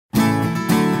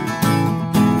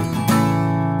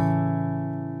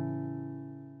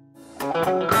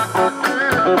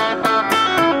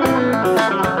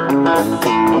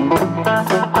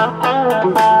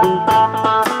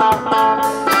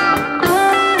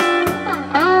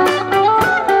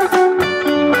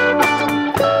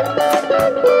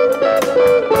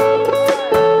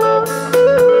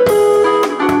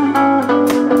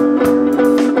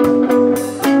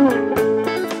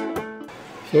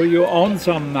So you own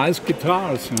some nice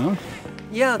guitars, huh?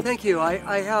 Yeah, thank you.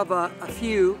 I have a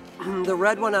few. The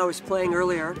red one I was playing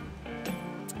earlier,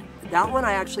 that one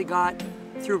I actually got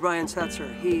through Brian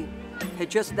Setzer. He had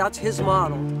that's his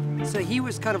model. So he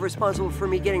was kind of responsible for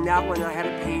me getting that one. I had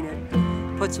it painted,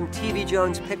 put some TV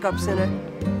Jones pickups in it.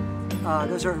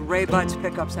 Those are Ray Butts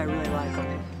pickups, I really like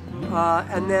them.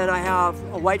 And then I have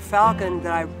a White Falcon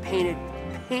that I painted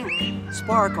pink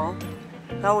sparkle.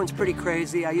 That one's pretty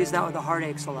crazy. I use that with the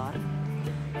Heartaches a lot.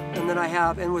 And then I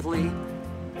have, and with Lee.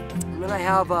 And then I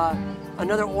have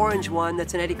another orange one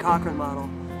that's an Eddie Cochran model.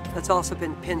 That's also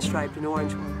been pinstriped, an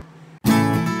orange one.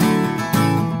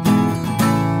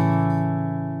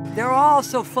 They're all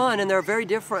so fun and they're very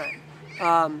different.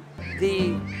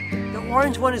 The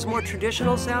orange one is more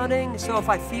traditional sounding, so if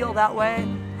I feel that way,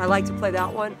 I like to play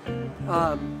that one.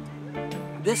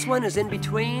 This one is in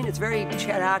between. It's very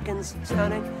Chet Atkins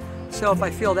sounding. So if I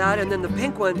feel that, and then the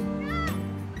pink one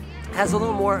has a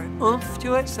little more oomph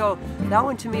to it, so that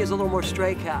one to me is a little more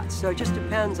Stray Cats. So it just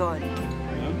depends on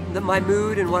my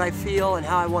mood and what I feel and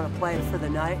how I want to play it for the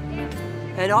night.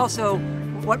 And also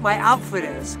what my outfit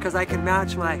is, because I can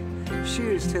match my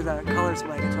shoes to the colors of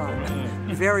my guitar.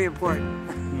 Very important.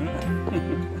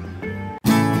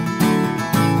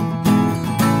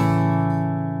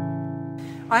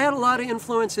 I had a lot of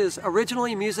influences.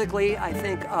 Originally, musically, I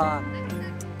think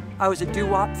I was a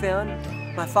doo-wop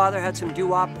fan. My father had some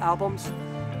doo-wop albums,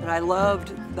 and I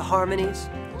loved the harmonies.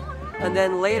 And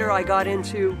then later I got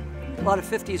into a lot of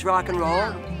 50s rock and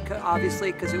roll,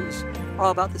 obviously, because it was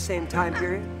all about the same time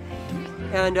period.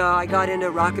 And I got into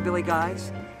rockabilly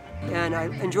guys, and I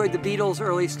enjoyed the Beatles'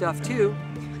 early stuff too.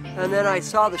 And then I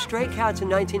saw the Stray Cats in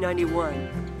 1991,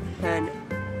 and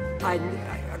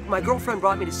my girlfriend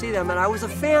brought me to see them, and I was a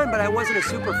fan, but I wasn't a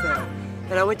super fan.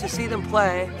 And I went to see them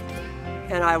play,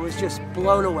 and I was just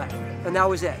blown away. And that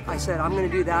was it. I said, I'm going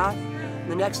to do that.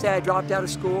 And the next day I dropped out of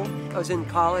school. I was in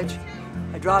college.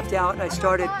 I dropped out and I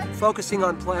started focusing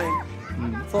on playing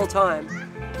full time.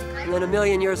 And then a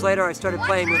million years later I started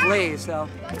playing with Lee, so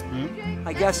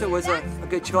I guess it was a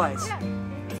good choice.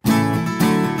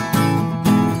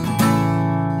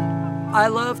 I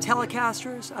love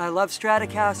Telecasters, I love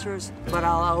Stratocasters, but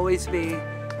I'll always be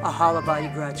a hollow body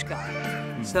Gretsch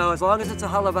guy. So as long as it's a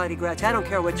hollow body Gretsch, I don't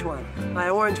care which one. My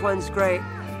orange one's great,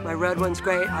 my red one's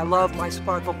great, I love my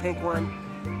sparkle pink one.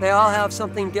 They all have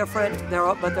something different,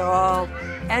 but they're all,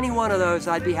 any one of those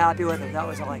I'd be happy with if that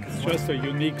was all I could play. It's just a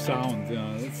unique sound,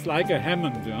 it's like a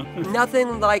Hammond.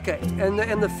 Nothing like it,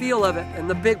 and the feel of it, and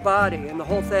the big body, and the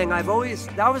whole thing.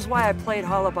 That was why I played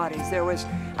hollow bodies.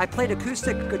 I played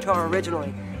acoustic guitar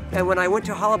originally, and when I went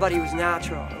to hollow body it was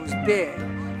natural, it was big.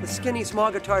 The skinny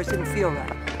small guitars didn't feel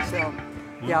that, so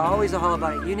yeah, always a hollow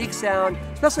body. Unique sound,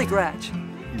 especially Gretsch,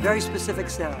 very specific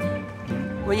sound.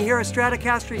 When you hear a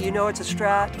Stratocaster, you know it's a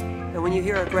Strat, and when you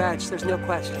hear a Gretsch, there's no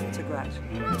question, it's a Gretsch.